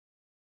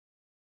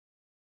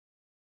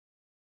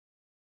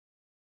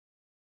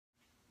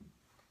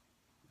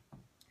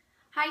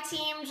Hi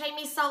team,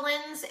 Jamie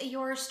Sullins,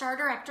 your star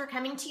director,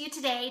 coming to you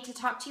today to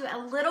talk to you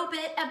a little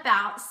bit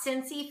about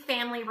Cincy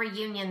Family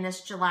Reunion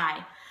this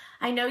July.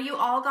 I know you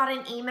all got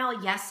an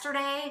email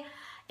yesterday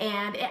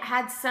and it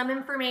had some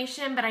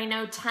information, but I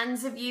know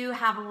tons of you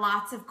have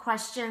lots of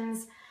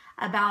questions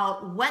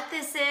about what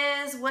this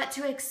is, what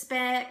to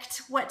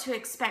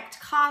expect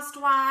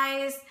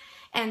cost-wise.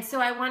 And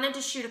so I wanted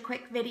to shoot a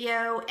quick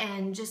video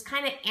and just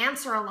kind of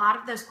answer a lot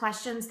of those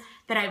questions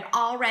that I've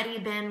already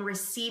been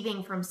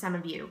receiving from some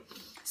of you.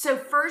 So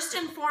first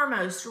and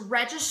foremost,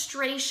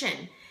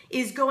 registration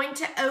is going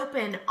to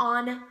open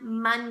on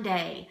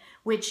Monday,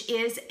 which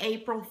is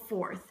April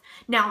 4th.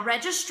 Now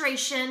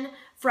registration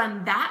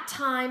from that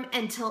time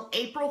until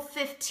April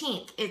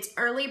 15th, it's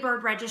early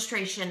bird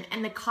registration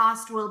and the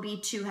cost will be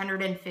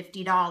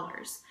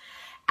 $250.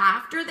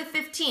 After the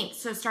 15th,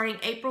 so starting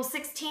April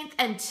 16th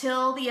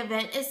until the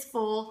event is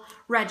full,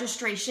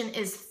 registration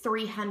is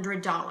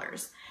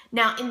 $300.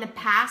 Now, in the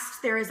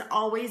past, there has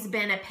always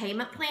been a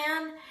payment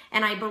plan,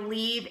 and I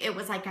believe it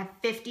was like a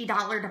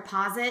 $50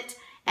 deposit,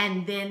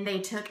 and then they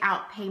took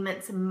out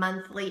payments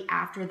monthly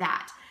after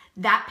that.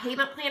 That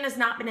payment plan has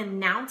not been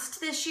announced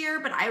this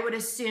year, but I would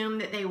assume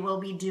that they will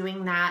be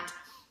doing that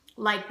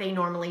like they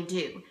normally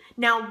do.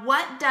 Now,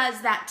 what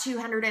does that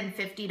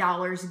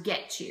 $250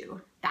 get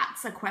you?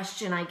 That's a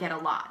question I get a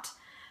lot.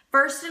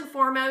 First and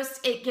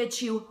foremost, it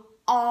gets you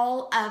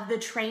all of the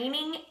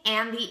training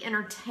and the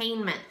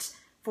entertainment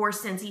for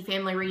Cincy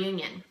Family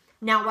Reunion.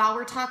 Now, while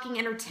we're talking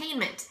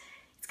entertainment,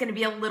 it's going to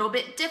be a little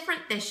bit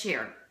different this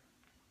year.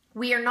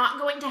 We are not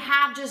going to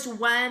have just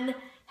one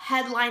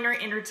headliner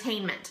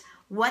entertainment.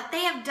 What they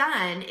have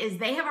done is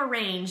they have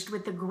arranged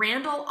with the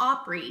Grand Ole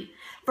Opry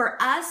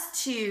for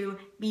us to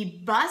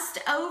be bussed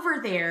over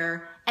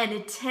there and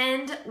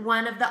attend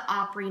one of the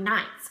Opry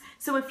nights.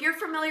 So if you're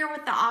familiar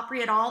with the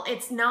Opry at all,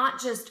 it's not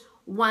just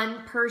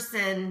one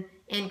person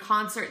in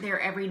concert there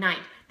every night.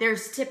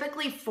 There's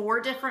typically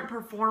 4 different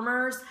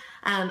performers.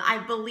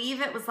 I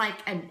believe it was like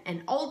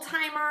an old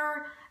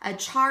timer, a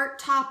chart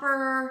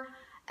topper,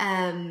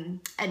 an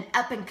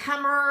up and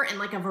comer, and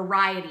like a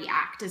variety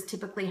act is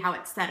typically how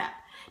it's set up.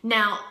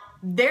 Now,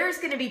 there's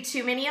going to be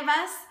too many of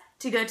us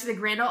to go to the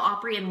Grand Ole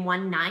Opry in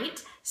one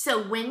night.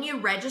 So when you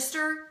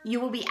register, you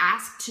will be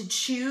asked to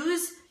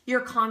choose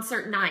your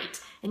concert night.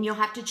 And you'll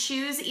have to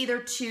choose either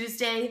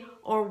Tuesday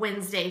or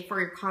Wednesday for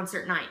your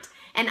concert night.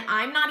 And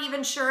I'm not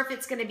even sure if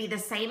it's going to be the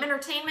same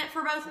entertainment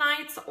for both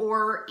nights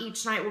or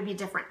each night will be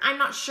different. I'm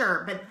not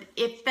sure, but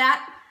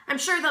I'm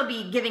sure they'll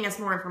be giving us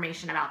more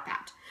information about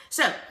that.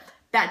 So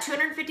that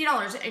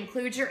 $250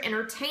 includes your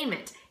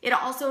entertainment. It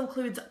also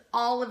includes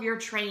all of your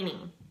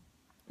training.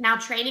 Now,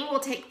 training will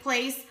take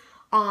place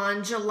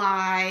on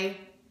July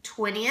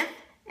 20th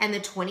and the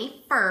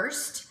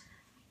 21st.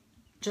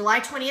 July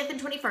 20th and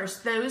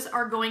 21st, those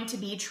are going to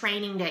be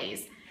training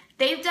days.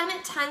 They've done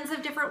it tons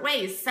of different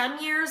ways.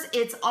 Some years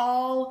it's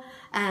all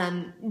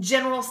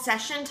general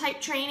session type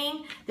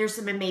training. There's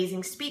some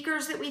amazing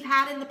speakers that we've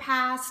had in the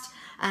past.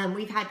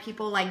 We've had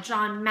people like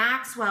John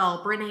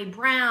Maxwell, Brene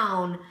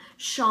Brown,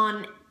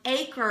 Sean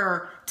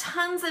Aker,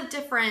 tons of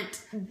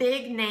different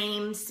big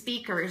name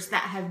speakers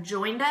that have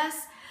joined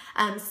us.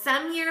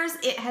 Some years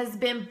it has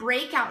been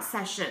breakout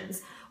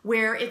sessions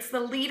where it's the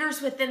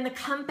leaders within the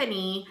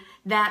company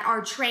that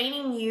are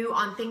training you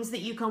on things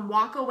that you can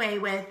walk away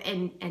with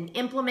and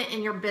implement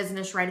in your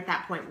business right at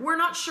that point. We're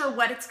not sure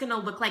what it's gonna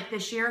look like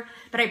this year,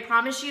 but I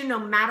promise you, no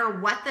matter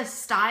what the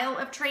style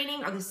of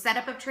training or the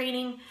setup of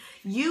training,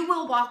 you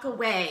will walk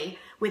away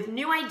with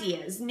new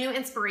ideas, new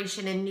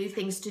inspiration, and new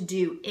things to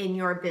do in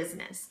your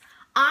business.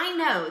 I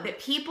know that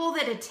people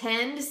that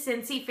attend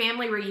Cincy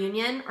Family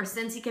Reunion or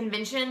Cincy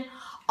Convention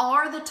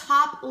are the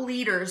top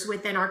leaders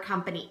within our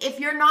company.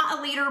 If you're not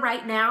a leader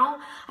right now,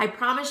 I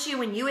promise you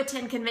when you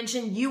attend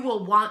convention, you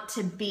will want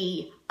to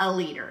be a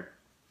leader.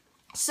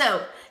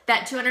 So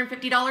that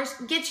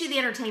 $250 gets you the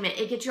entertainment,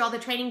 it gets you all the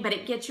training, but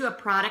it gets you a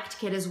product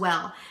kit as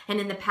well. And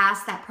in the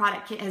past, that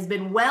product kit has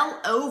been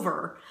well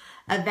over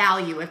a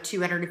value of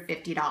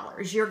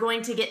 $250. You're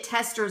going to get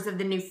testers of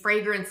the new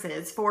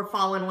fragrances for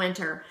fall and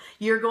winter.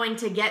 You're going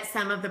to get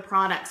some of the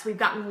products. We've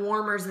gotten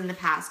warmers in the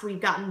past.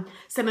 We've gotten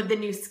some of the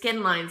new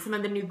skin line, some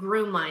of the new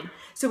groom line.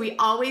 So we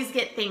always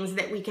get things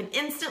that we can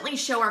instantly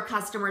show our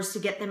customers to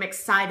get them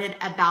excited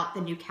about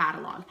the new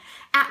catalog.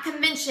 At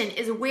convention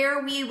is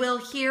where we will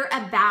hear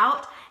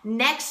about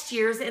next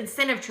year's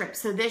incentive trip.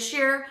 So this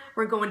year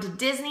we're going to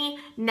Disney.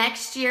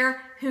 Next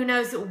year, who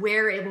knows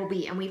where it will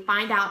be. And we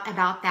find out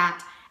about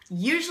that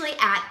usually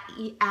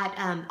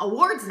at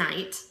awards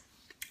night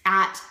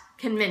at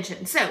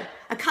convention. So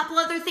a couple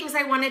other things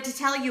I wanted to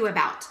tell you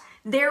about.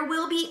 There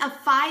will be a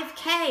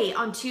 5K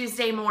on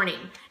Tuesday morning.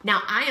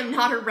 Now, I am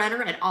not a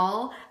runner at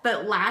all,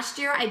 but last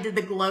year I did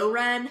the Glow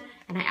Run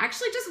and I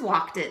actually just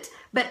walked it,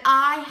 but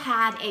I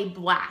had a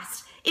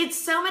blast. It's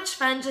so much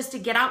fun just to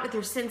get out with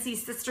your Cincy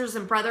sisters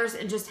and brothers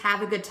and just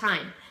have a good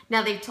time.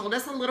 Now, they've told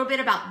us a little bit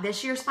about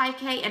this year's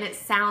 5K and it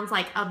sounds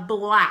like a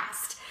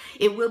blast.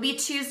 It will be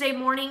Tuesday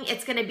morning.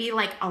 It's going to be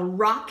like a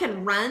rock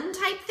and run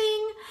type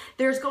thing.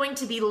 There's going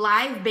to be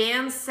live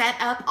bands set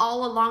up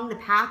all along the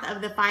path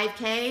of the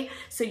 5K,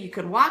 so you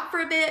could walk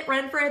for a bit,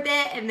 run for a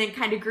bit, and then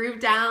kind of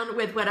groove down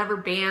with whatever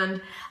band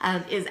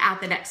is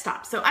at the next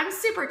stop. So I'm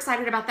super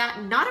excited about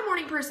that. Not a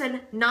morning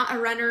person, not a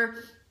runner,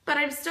 but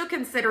I'm still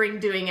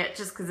considering doing it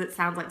just because it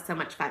sounds like so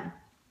much fun.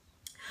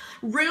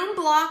 Room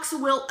blocks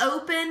will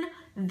open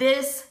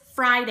this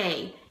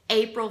Friday,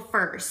 April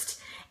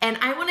 1st. And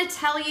I want to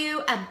tell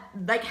you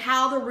like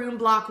how the room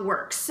block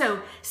works.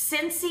 So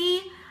Cincy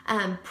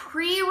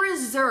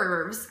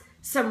pre-reserves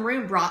some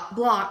room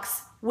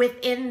blocks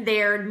within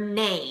their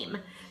name.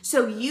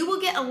 So you will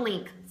get a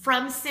link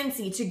from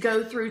Cincy to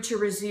go through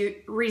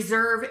to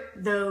reserve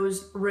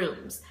those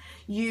rooms.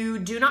 You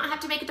do not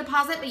have to make a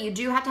deposit, but you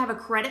do have to have a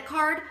credit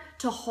card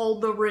to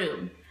hold the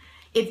room.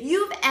 If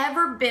you've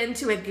ever been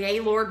to a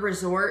Gaylord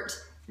resort,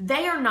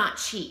 they are not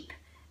cheap.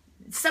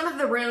 Some of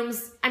the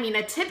rooms, I mean,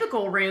 a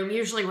typical room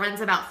usually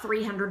runs about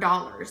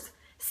 $300.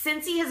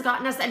 Cincy has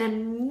gotten us an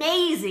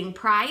amazing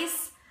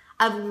price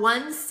of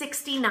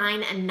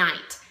 $169 a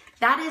night.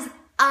 That is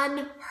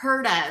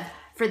unheard of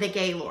for the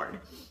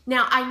Gaylord.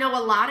 Now, I know a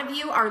lot of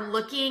you are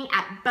looking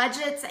at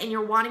budgets and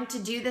you're wanting to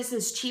do this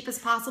as cheap as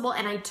possible,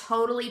 and I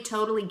totally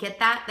get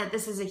that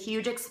this is a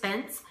huge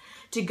expense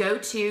to go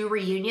to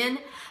Reunion,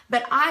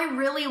 but I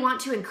really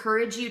want to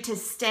encourage you to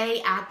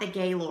stay at the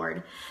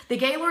Gaylord. The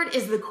Gaylord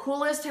is the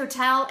coolest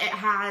hotel. It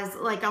has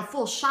like a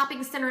full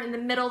shopping center in the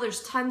middle.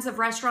 There's tons of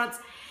restaurants,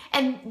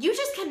 and you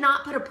just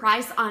cannot put a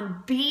price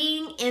on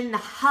being in the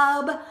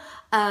hub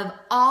of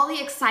all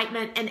the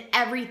excitement and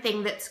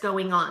everything that's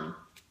going on.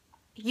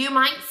 You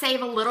might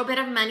save a little bit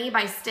of money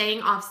by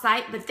staying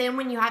off-site, but then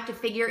when you have to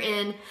figure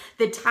in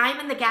the time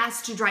and the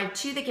gas to drive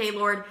to the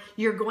Gaylord,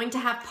 you're going to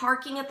have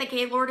parking at the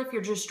Gaylord if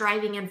you're just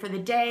driving in for the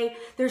day.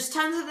 There's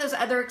tons of those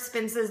other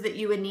expenses that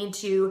you would need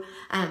to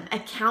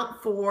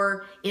account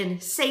for in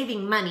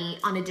saving money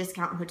on a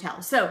discount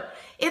hotel. So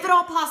if at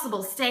all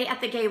possible, stay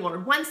at the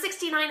Gaylord.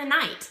 $169 a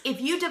night.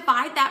 If you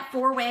divide that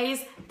 4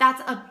 ways,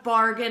 that's a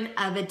bargain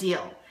of a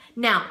deal.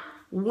 Now,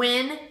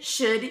 when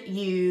should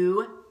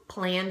you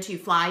plan to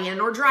fly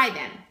in or drive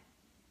in?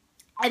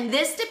 And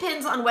this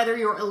depends on whether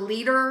you're a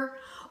leader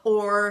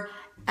or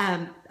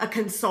a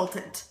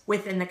consultant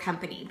within the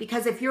company.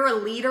 Because if you're a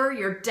leader,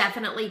 you're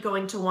definitely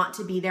going to want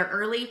to be there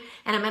early.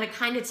 And I'm going to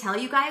kind of tell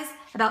you guys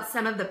about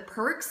some of the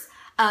perks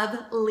of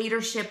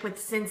leadership with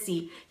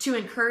Cincy to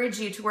encourage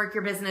you to work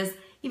your business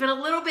even a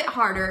little bit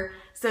harder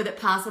so that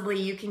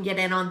possibly you can get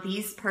in on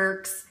these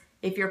perks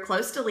if you're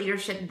close to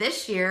leadership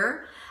this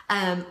year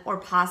or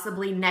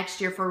possibly next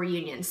year for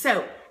Reunion.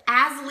 So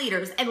as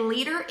leaders, and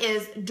leader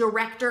is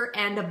director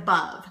and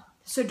above.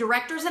 So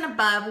directors and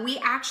above, we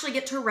actually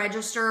get to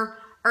register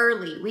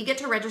early. We get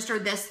to register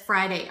this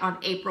Friday on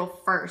April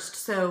 1st.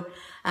 So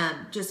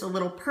just a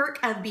little perk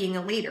of being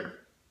a leader.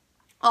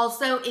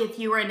 Also, if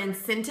you are an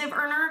incentive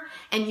earner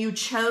and you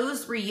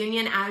chose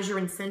Reunion as your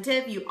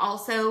incentive, you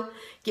also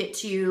get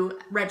to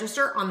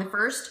register on the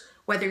 1st,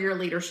 whether you're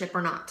leadership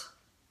or not.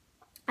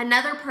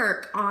 Another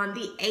perk on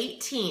the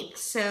 18th,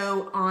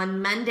 so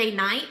on Monday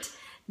night,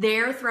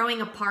 they're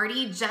throwing a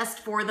party just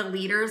for the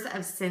leaders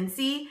of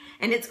Cincy,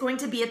 and it's going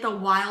to be at the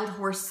Wild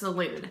Horse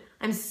Saloon.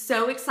 I'm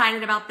so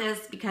excited about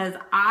this because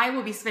I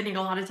will be spending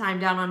a lot of time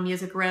down on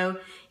Music Row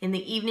in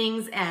the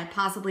evenings and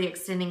possibly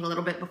extending a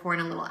little bit before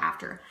and a little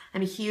after.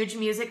 I'm a huge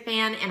music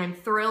fan, and I'm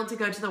thrilled to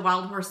go to the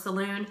Wild Horse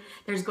Saloon.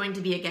 There's going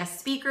to be a guest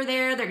speaker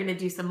there. They're going to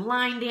do some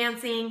line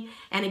dancing,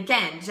 and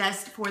again,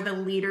 just for the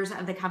leaders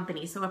of the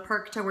company. So a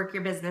perk to work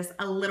your business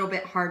a little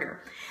bit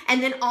harder.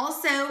 And then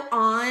also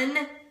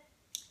on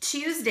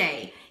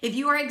Tuesday, if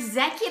you are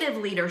executive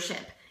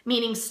leadership,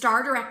 meaning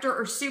star director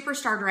or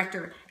superstar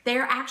director,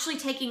 they're actually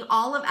taking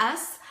all of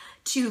us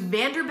to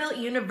Vanderbilt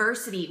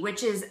University,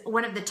 which is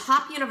one of the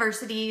top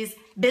universities,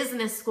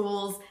 business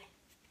schools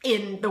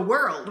in the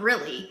world,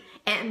 really.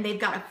 And they've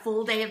got a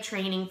full day of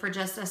training for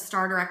just us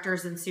star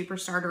directors and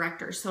superstar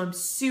directors. So I'm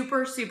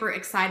super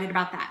excited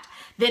about that.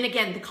 Then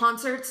again, the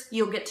concerts,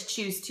 you'll get to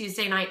choose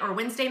Tuesday night or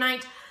Wednesday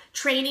night.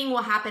 Training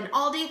will happen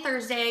all day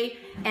Thursday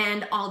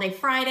and all day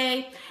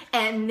Friday.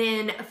 And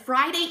then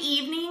Friday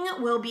evening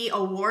will be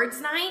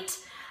awards night.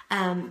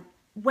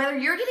 Whether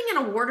you're getting an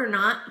award or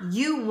not,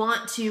 you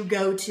want to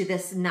go to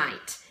this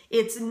night.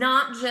 It's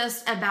not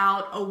just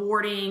about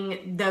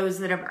awarding those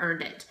that have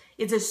earned it.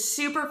 It's a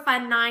super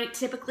fun night.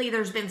 Typically,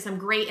 there's been some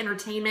great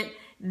entertainment.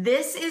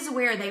 This is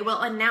where they will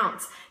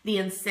announce the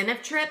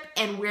incentive trip,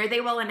 and where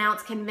they will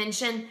announce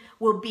convention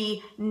will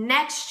be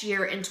next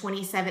year in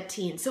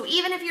 2017. So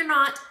even if you're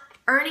not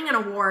earning an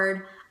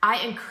award,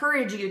 I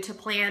encourage you to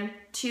plan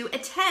to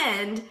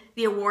attend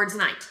the awards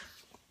night.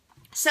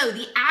 So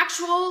the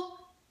actual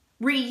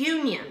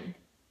reunion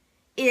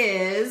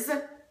is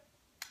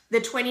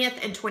the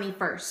 20th and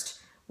 21st,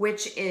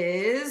 which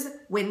is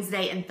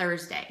Wednesday and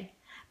Thursday.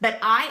 But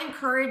I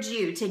encourage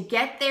you to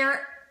get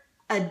there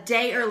a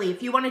day early.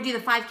 If you want to do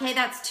the 5K,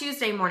 that's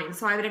Tuesday morning.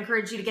 So I would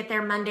encourage you to get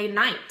there Monday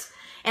night.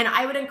 And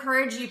I would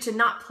encourage you to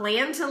not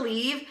plan to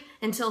leave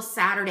until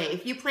Saturday.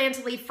 If you plan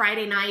to leave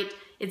Friday night,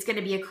 It's going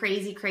to be a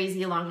crazy,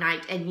 crazy long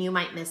night, and you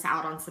might miss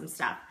out on some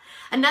stuff.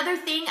 Another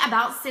thing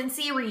about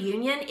Cincy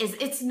Reunion is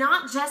it's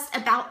not just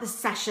about the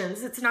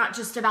sessions. It's not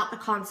just about the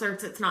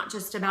concerts. It's not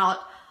just about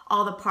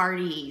all the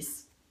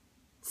parties,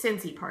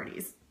 Cincy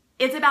parties.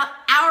 It's about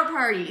our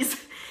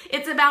parties.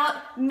 It's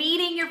about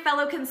meeting your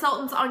fellow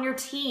consultants on your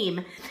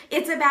team.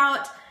 It's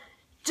about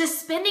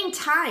just spending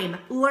time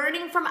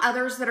learning from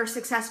others that are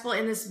successful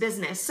in this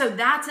business. So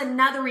that's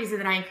another reason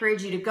that I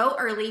encourage you to go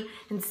early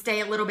and stay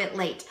a little bit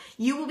late.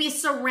 You will be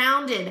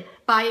surrounded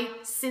by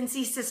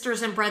Cincy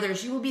sisters and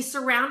brothers. You will be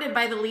surrounded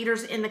by the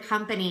leaders in the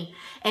company,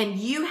 and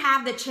you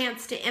have the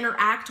chance to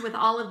interact with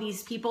all of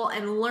these people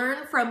and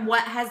learn from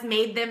what has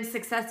made them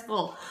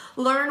successful.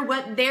 Learn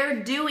what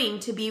they're doing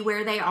to be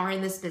where they are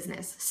in this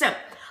business. So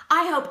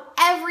I hope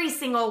every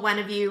single one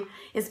of you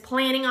is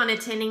planning on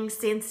attending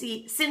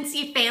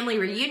Cincy Family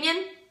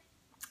Reunion,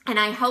 and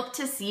I hope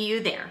to see you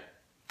there.